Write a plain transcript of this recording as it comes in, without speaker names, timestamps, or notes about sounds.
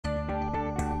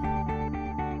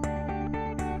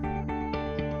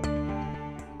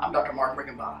I'm Dr. Mark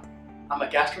Riggenbach. I'm a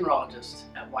gastroenterologist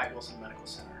at White Wilson Medical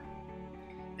Center.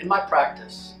 In my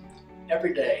practice,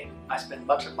 every day I spend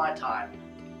much of my time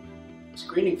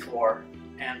screening for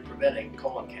and preventing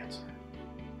colon cancer.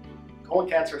 Colon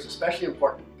cancer is especially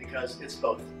important because it's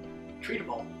both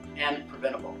treatable and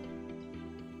preventable.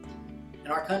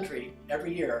 In our country,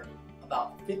 every year,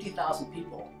 about 50,000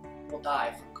 people will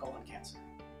die from colon cancer.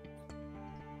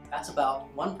 That's about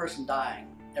one person dying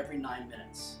every 9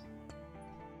 minutes.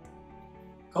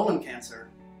 Colon cancer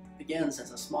begins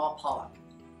as a small polyp,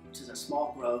 which is a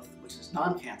small growth which is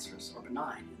non-cancerous or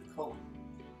benign in the colon.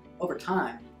 Over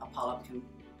time, a polyp can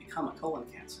become a colon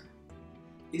cancer.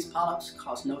 These polyps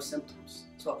cause no symptoms,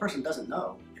 so a person doesn't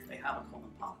know if they have a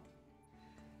colon polyp.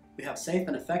 We have safe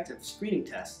and effective screening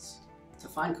tests to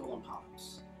find colon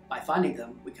polyps. By finding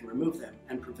them, we can remove them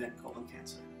and prevent colon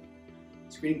cancer.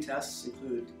 Screening tests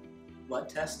include blood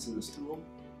tests in the stool,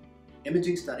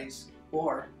 imaging studies,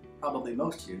 or, probably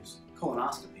most used,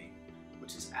 colonoscopy,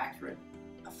 which is accurate,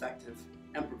 effective,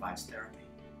 and provides therapy.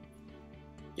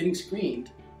 Getting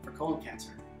screened for colon cancer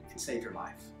can save your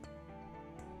life.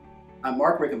 I'm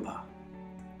Mark Riggenbach,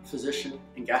 a physician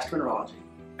in gastroenterology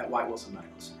at White Wilson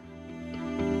Medical Center.